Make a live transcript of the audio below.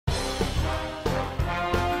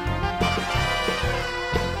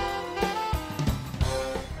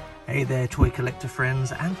Hey there, toy collector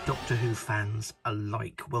friends and Doctor Who fans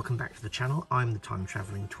alike. Welcome back to the channel. I'm the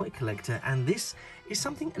time-travelling toy collector, and this is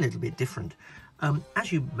something a little bit different.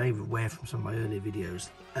 As you may be aware from some of my earlier videos,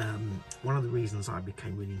 one of the reasons I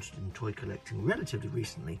became really interested in toy collecting relatively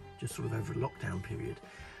recently, just sort of over a lockdown period,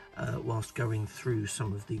 whilst going through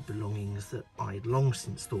some of the belongings that I'd long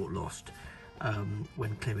since thought lost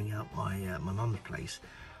when clearing out my mum's place.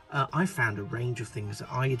 I found a range of things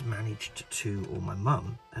that I had managed to, or my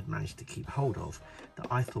mum had managed to keep hold of, that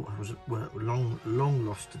I thought were long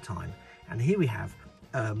lost to time. And here we have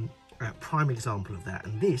a prime example of that,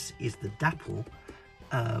 and this is the Dapol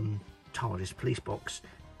TARDIS police box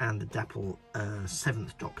and the Dapol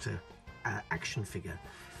 7th Doctor action figure.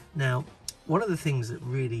 Now, one of the things that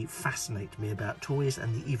really fascinates me about toys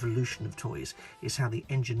and the evolution of toys is how the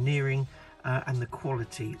engineering and the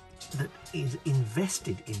quality that is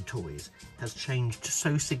invested in toys has changed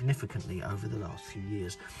so significantly over the last few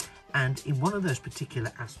years. And in one of those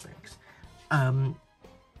particular aspects, I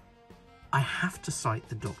have to cite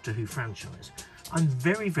the Doctor Who franchise. I'm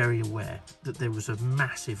very aware that there was a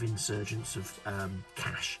massive insurgence of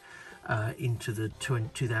cash into the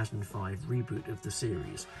 2005 reboot of the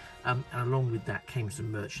series, and along with that came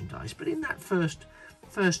some merchandise. But in that first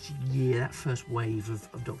year, that first wave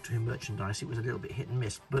of Doctor Who merchandise, it was a little bit hit and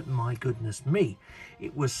miss, but my goodness me,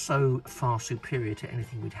 it was so far superior to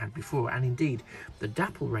anything we'd had before. And indeed, the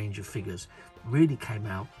Dapol range of figures really came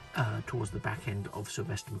out towards the back end of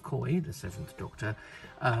Sylvester McCoy, the 7th Doctor.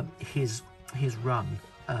 His run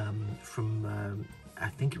from I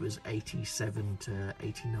think it was 87 to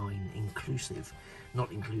 89 inclusive,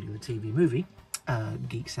 not including the TV movie.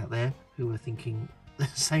 Geeks out there who are thinking the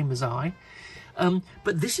same as I.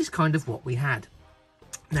 But this is kind of what we had.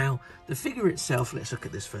 Now, the figure itself, let's look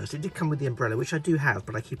at this first. It did come with the umbrella, which I do have,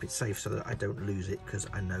 but I keep it safe so that I don't lose it, because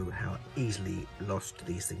I know how easily lost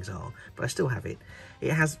these things are. But I still have it.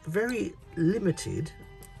 It has very limited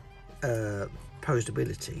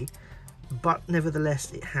posability, but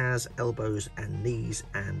nevertheless it has elbows and knees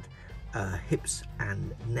and hips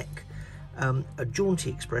and neck. A jaunty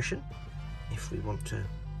expression, if we want to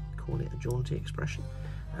call it a jaunty expression.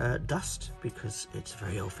 Dust, because it's a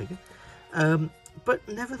very old figure, but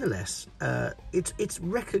nevertheless it's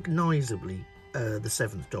recognisably the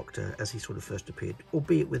 7th Doctor as he sort of first appeared,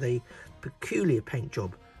 albeit with a peculiar paint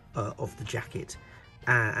job of the jacket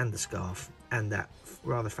and the scarf and that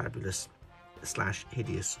rather fabulous /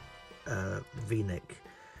 hideous v-neck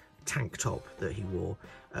tank top that he wore,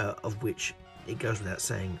 of which it goes without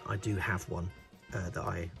saying I do have one that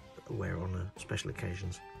I wear on special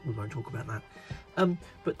occasions. We won't talk about that.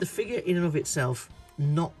 But the figure in and of itself,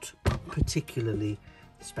 not particularly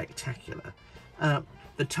spectacular.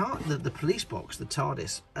 The police box, the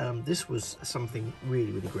TARDIS, this was something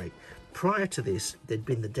really great. Prior to this, there'd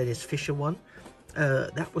been the Dennis Fisher one.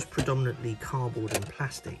 That was predominantly cardboard and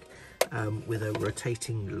plastic, with a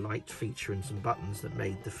rotating light feature and some buttons that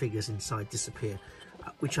made the figures inside disappear,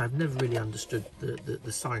 which I've never really understood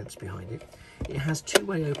the science behind it. It has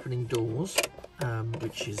two-way opening doors,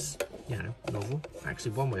 which is, you know, novel.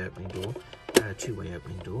 Actually, one-way opening door, two-way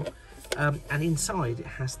opening door, and inside it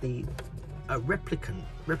has the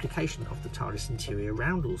replication of the TARDIS interior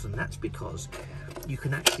roundels, and that's because you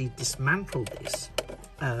can actually dismantle this,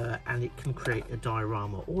 and it can create a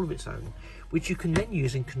diorama all of its own, which you can then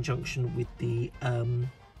use in conjunction with the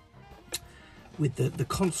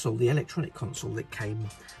console, the electronic console that came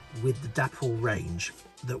with the Dapol range,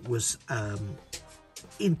 that was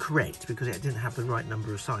incorrect because it didn't have the right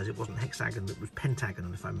number of size. It wasn't hexagon, it was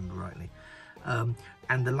pentagon, if I remember rightly.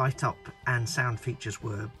 And the light up and sound features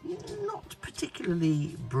were not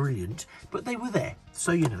particularly brilliant, but they were there,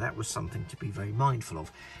 so you know that was something to be very mindful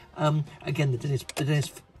of. Again, the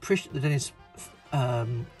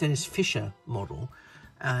Dennis Fisher model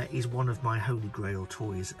is one of my holy grail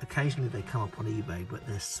toys. Occasionally they come up on eBay, but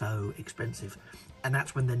they're so expensive, and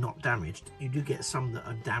that's when they're not damaged. You do get some that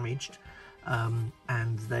are damaged,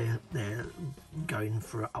 and they're going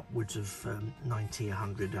for upwards of 90,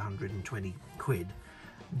 100, 120 quid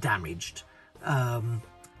damaged.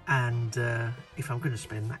 And if I'm going to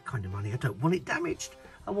spend that kind of money, I don't want it damaged.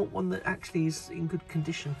 I want one that actually is in good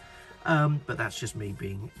condition. But that's just me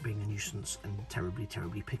being a nuisance and terribly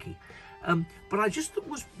picky. But I just thought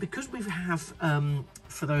was because we have,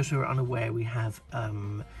 for those who are unaware, we have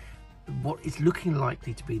what is looking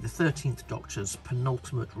likely to be the 13th Doctor's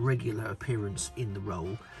penultimate regular appearance in the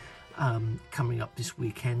role, coming up this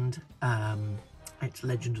weekend. It's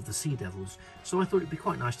Legend of the Sea Devils. So I thought it'd be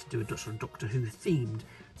quite nice to do a sort of Doctor Who themed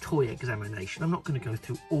toy examination. I'm not going to go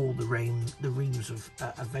through all the reams of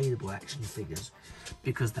available action figures,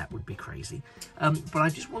 because that would be crazy. But I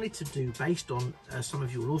just wanted to do, based on some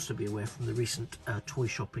of you will also be aware from the recent toy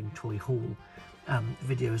shopping, toy haul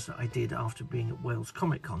videos that I did after being at Wales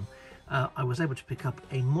Comic Con, I was able to pick up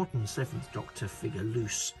a modern 7th Doctor figure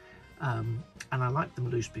loose. And I like them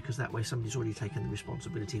loose because that way somebody's already taken the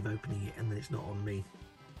responsibility of opening it and then it's not on me.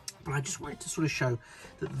 But I just wanted to sort of show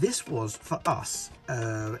that this was, for us,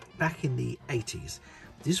 back in the 80s,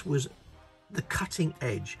 this was the cutting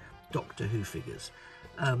edge Doctor Who figures.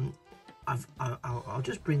 I'll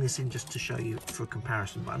just bring this in just to show you for a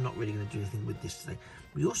comparison, but I'm not really going to do anything with this today.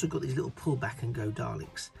 We also got these little pull back and go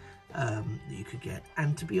Daleks that you could get.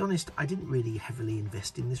 And to be honest, I didn't really heavily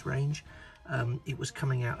invest in this range. It was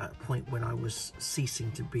coming out at a point when I was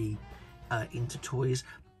ceasing to be into toys,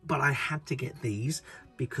 but I had to get these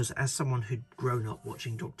because, as someone who'd grown up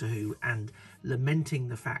watching Doctor Who and lamenting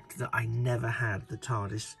the fact that I never had the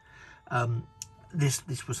TARDIS,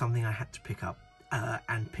 this was something I had to pick up,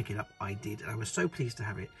 and pick it up I did, and I was so pleased to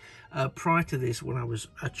have it. Prior to this, when I was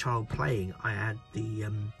a child playing, I had the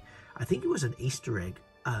I think it was an Easter egg.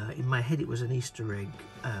 In my head it was an Easter egg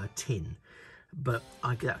tin, but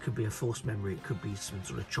that could be a false memory. It could be some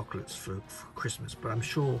sort of chocolates for Christmas, but I'm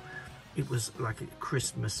sure it was like a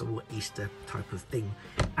Christmas or Easter type of thing.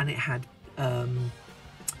 And it had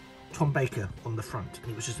Tom Baker on the front,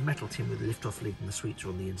 and it was just a metal tin with a lift-off lid and the sweets are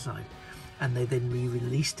on the inside. And they then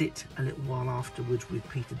re-released it a little while afterwards with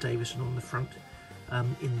Peter Davison on the front,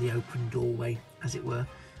 in the open doorway, as it were.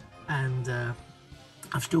 And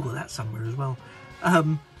I've still got that somewhere as well.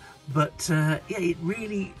 Yeah, it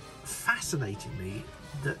really fascinated me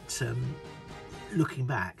that, looking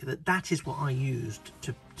back, that is what I used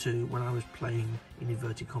to when I was playing, in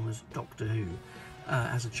inverted commas, Doctor Who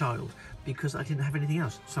as a child, because I didn't have anything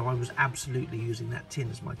else. So I was absolutely using that tin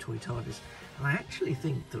as my toy TARDIS. And I actually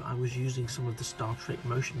think that I was using some of the Star Trek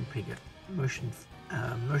motion picture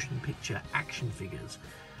action figures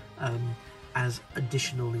as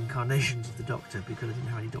additional incarnations of the Doctor, because I didn't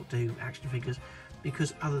have any Doctor Who action figures,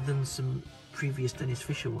 because other than some previous Dennis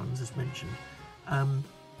Fisher ones, as mentioned,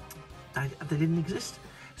 they didn't exist.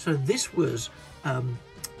 So this was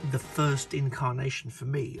the first incarnation for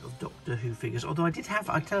me of Doctor Who figures. Although I did have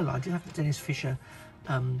the Dennis Fisher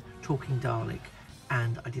talking Dalek,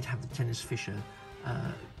 and I did have the Dennis Fisher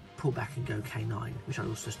pull back and go K9, which I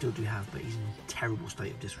also still do have, but he's in a terrible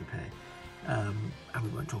state of disrepair. And we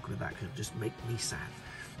won't talk about that because it'll just make me sad.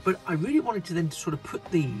 But I really wanted to then sort of put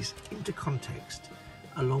these into context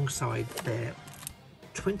alongside their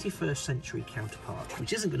 21st century counterpart,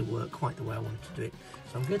 which isn't going to work quite the way I wanted to do it.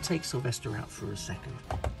 So I'm going to take Sylvester out for a second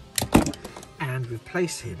and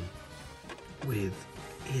replace him with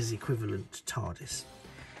his equivalent TARDIS.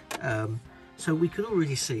 So we can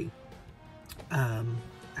already see,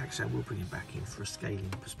 actually I will bring him back in for a scaling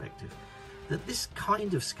perspective, that this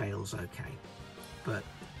kind of scales okay, but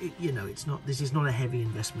you know, it's not. This is not a heavy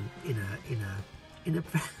investment in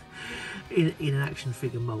an action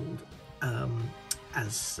figure mold,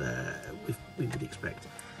 as we would expect.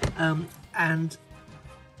 And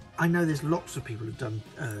I know there's lots of people who've done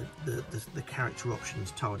the character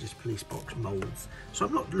options TARDIS police box molds, so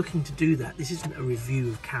I'm not looking to do that. This isn't a review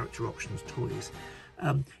of character options toys.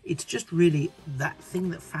 It's just really that thing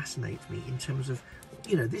that fascinates me in terms of,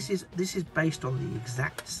 you know, this is based on the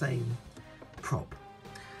exact same prop.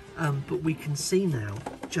 But we can see now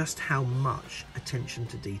just how much attention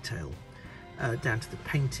to detail, down to the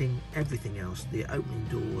painting, everything else, the opening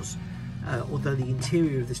doors, although the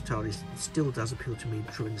interior of this TARDIS still does appeal to me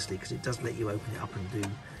tremendously, because it does let you open it up and do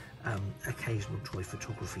occasional toy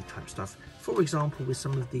photography type stuff. For example, with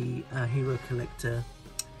some of the Hero Collector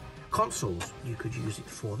consoles, you could use it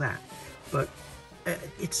for that. But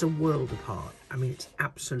it's a world apart. I mean, it's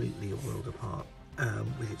absolutely a world apart.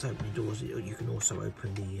 With its opening doors, you can also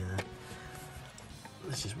open the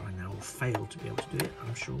this is right now will fail to be able to do it,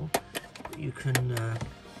 I'm sure, but you can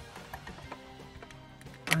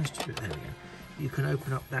manage to do it. There we go. You can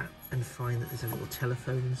open up that and find that there's a little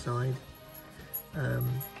telephone inside,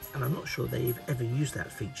 and I'm not sure they've ever used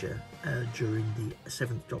that feature during the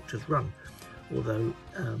 7th Doctor's run, although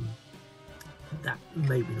that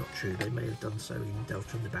may be not true. They may have done so in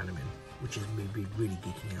Delta and the Bannermen, which is me really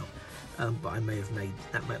geeking out. But I may have made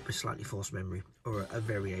that, might be slightly false memory, or a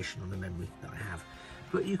variation on the memory that I have.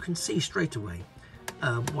 But you can see straight away,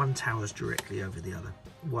 one towers directly over the other.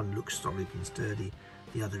 One looks solid and sturdy,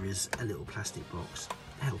 the other is a little plastic box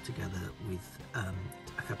held together with a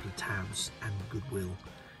couple of tabs and goodwill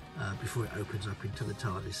before it opens up into the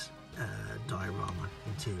TARDIS diorama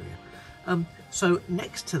interior. So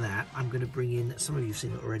next to that, I'm going to bring in, some of you have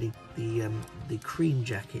seen it already, the cream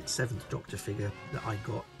jacket 7th Doctor figure that I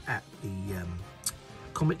got at the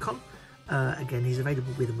Comic-Con. Again, he's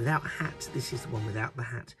available with and without a hat. This is the one without the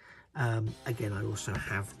hat. Again, I also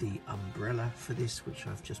have the umbrella for this, which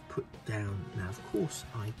I've just put down. Now, of course,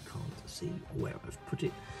 I can't see where I've put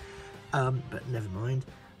it, but never mind.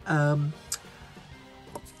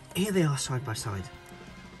 Here they are side by side.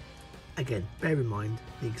 Again, bear in mind,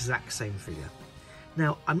 the exact same figure.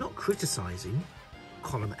 Now, I'm not criticising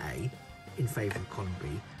column A in favour of column B.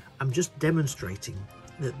 I'm just demonstrating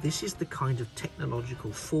that this is the kind of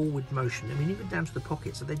technological forward motion. I mean, even down to the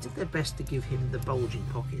pockets. So they did their best to give him the bulging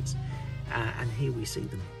pockets. And here we see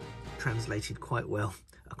them translated quite well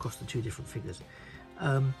across the two different figures.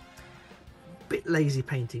 Bit lazy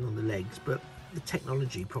painting on the legs, but the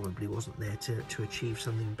technology probably wasn't there to achieve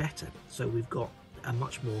something better. So we've got a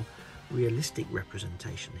much more realistic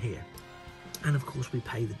representation here. And of course, we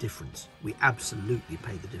pay the difference. We absolutely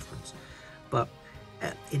pay the difference. But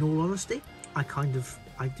in all honesty, I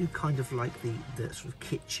do kind of like the sort of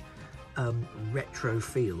kitsch retro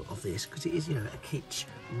feel of this, because it is, you know, a kitsch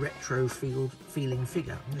retro feeling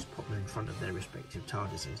figure. I'm just pop them in front of their respective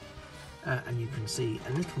TARDISes, and you can see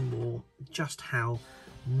a little more just how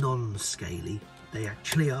non-scaly they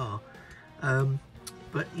actually are.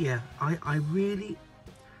 But yeah, I really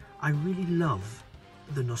love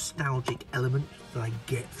the nostalgic element that I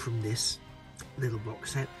get from this little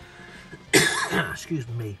box set. Excuse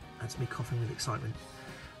me, that's me coughing with excitement.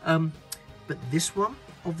 But this one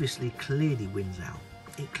obviously clearly wins out.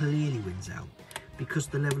 It clearly wins out because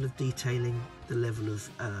the level of detailing, the level of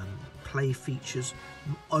play features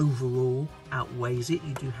overall outweighs it.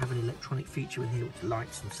 You do have an electronic feature in here which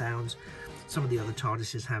lights and sounds. Some of the other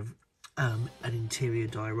TARDISes have an interior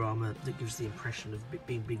diorama that gives the impression of it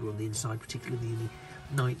being bigger on the inside, particularly in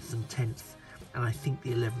the 9th and 10th, and I think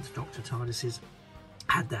the 11th Doctor TARDISes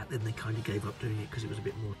had that. Then they kind of gave up doing it because it was a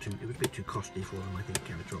bit too costly for them, I think,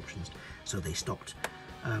 character options, so they stopped.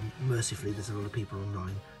 Mercifully, there's a lot of people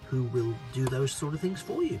online who will do those sort of things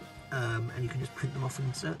for you, and you can just print them off and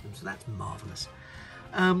insert them, so that's marvellous.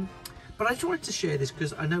 But I just wanted to share this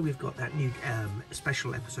because I know we've got that new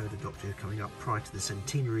special episode of Doctor Who coming up prior to the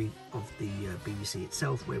centenary of the BBC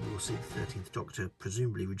itself, where we'll see the 13th Doctor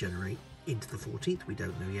presumably regenerate into the 14th. We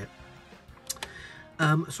don't know yet.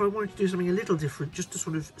 So I wanted to do something a little different, just to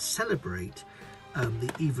sort of celebrate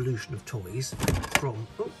the evolution of toys from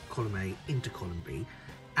column A into column B.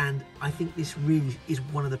 And I think this really is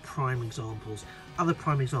one of the prime examples. Other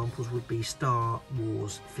prime examples would be Star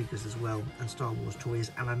Wars figures as well, and Star Wars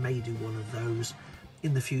toys, and I may do one of those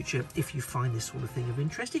in the future if you find this sort of thing of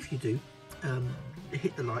interest. If you do,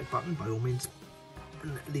 hit the like button by all means,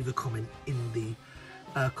 and leave a comment in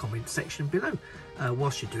the comment section below.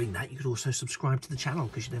 Whilst you're doing that, you could also subscribe to the channel,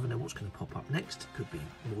 because you never know what's going to pop up next. It could be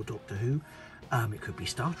more Doctor Who, it could be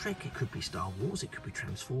Star Trek, it could be Star Wars, it could be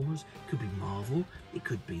Transformers, it could be Marvel, it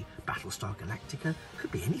could be Battlestar Galactica, it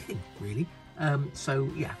could be anything really. So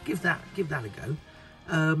yeah, give that a go.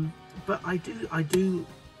 But I do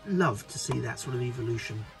love to see that sort of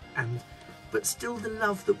evolution, but still the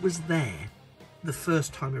love that was there the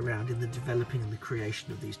first time around in the developing and the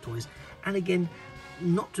creation of these toys. And again,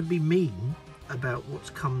 not to be mean about what's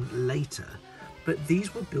come later, but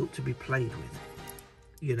these were built to be played with.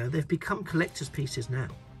 You know, they've become collector's pieces now.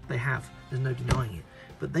 They have, there's no denying it.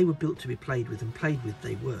 But they were built to be played with, and played with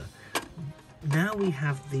they were. Now we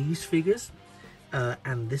have these figures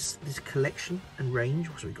and this collection and range.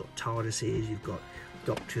 So we've got TARDISes, you've got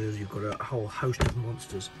Doctors, you've got a whole host of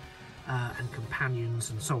monsters and companions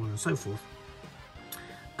and so on and so forth.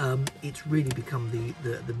 It's really become the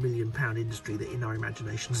 £1 million industry that in our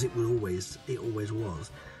imaginations it always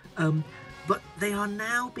was. But they are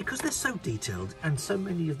now, because they're so detailed, and so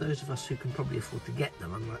many of those of us who can probably afford to get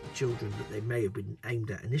them, unlike the children that they may have been aimed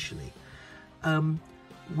at initially,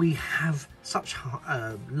 we have such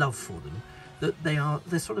love for them that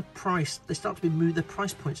they're sort of priced. They start to be moved. The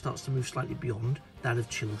price point starts to move slightly beyond that of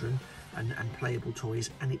children and playable toys,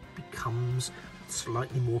 and it becomes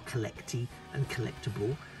slightly more collecty and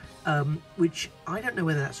collectible. Which I don't know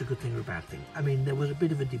whether that's a good thing or a bad thing. I mean, there was a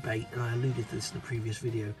bit of a debate, and I alluded to this in a previous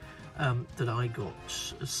video, that I got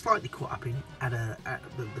slightly caught up in at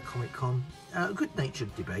the Comic-Con. A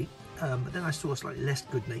good-natured debate, but then I saw a slightly less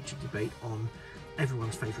good-natured debate on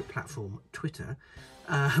everyone's favourite platform, Twitter,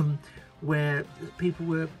 where people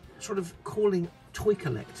were sort of calling toy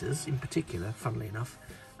collectors, in particular, funnily enough,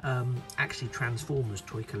 actually Transformers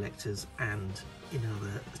toy collectors and, in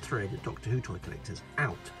another thread, Doctor Who toy collectors,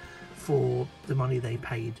 out for the money they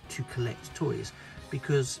paid to collect toys,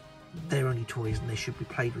 because they're only toys and they should be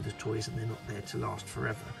played with as toys and they're not there to last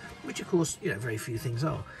forever, which of course, you know, very few things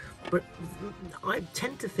are. But I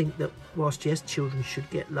tend to think that whilst yes, children should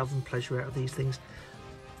get love and pleasure out of these things,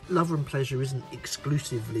 love and pleasure isn't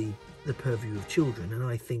exclusively the purview of children. And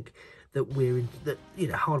I think that you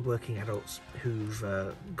know, hardworking adults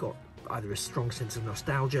who've got either a strong sense of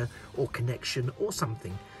nostalgia or connection or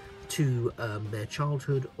something to their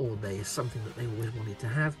childhood, or there's something that they always wanted to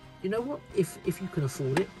have, you know what, if you can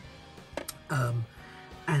afford it,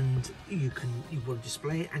 and you want to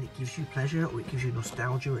display it and it gives you pleasure, or it gives you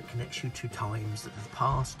nostalgia, or it connects you to times that have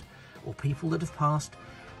passed or people that have passed,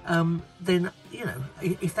 then, you know,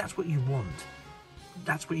 if that's what you want,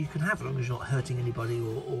 that's what you can have, as long as you're not hurting anybody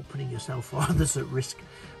or putting yourself or others at risk,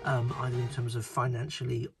 either in terms of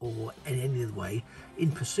financially or in any other way in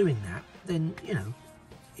pursuing that. Then, you know,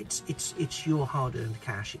 it's your hard-earned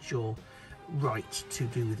cash, it's your right to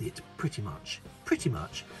do with it pretty much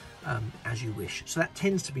as you wish. So that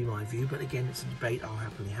tends to be my view, but again, it's a debate I'll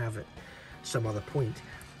happily have at some other point.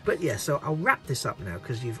 But yeah, so I'll wrap this up now,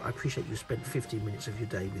 because I appreciate you spent 15 minutes of your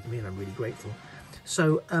day with me, and I'm really grateful.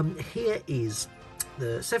 So here is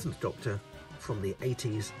the 7th Doctor from the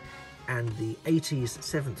 80s and the 80s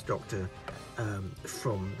 7th Doctor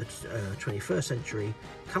from the 21st century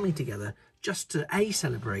coming together just to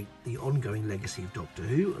celebrate the ongoing legacy of Doctor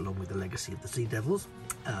Who, along with the legacy of the Sea Devils,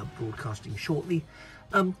 broadcasting shortly,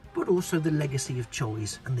 but also the legacy of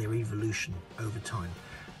toys and their evolution over time.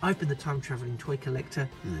 I've been the Time Travelling Toy Collector,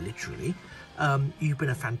 literally. You've been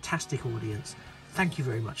a fantastic audience. Thank you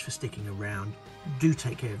very much for sticking around. Do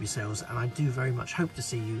take care of yourselves, and I do very much hope to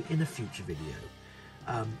see you in a future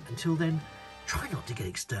video. Until then, try not to get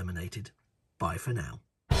exterminated. Bye for now.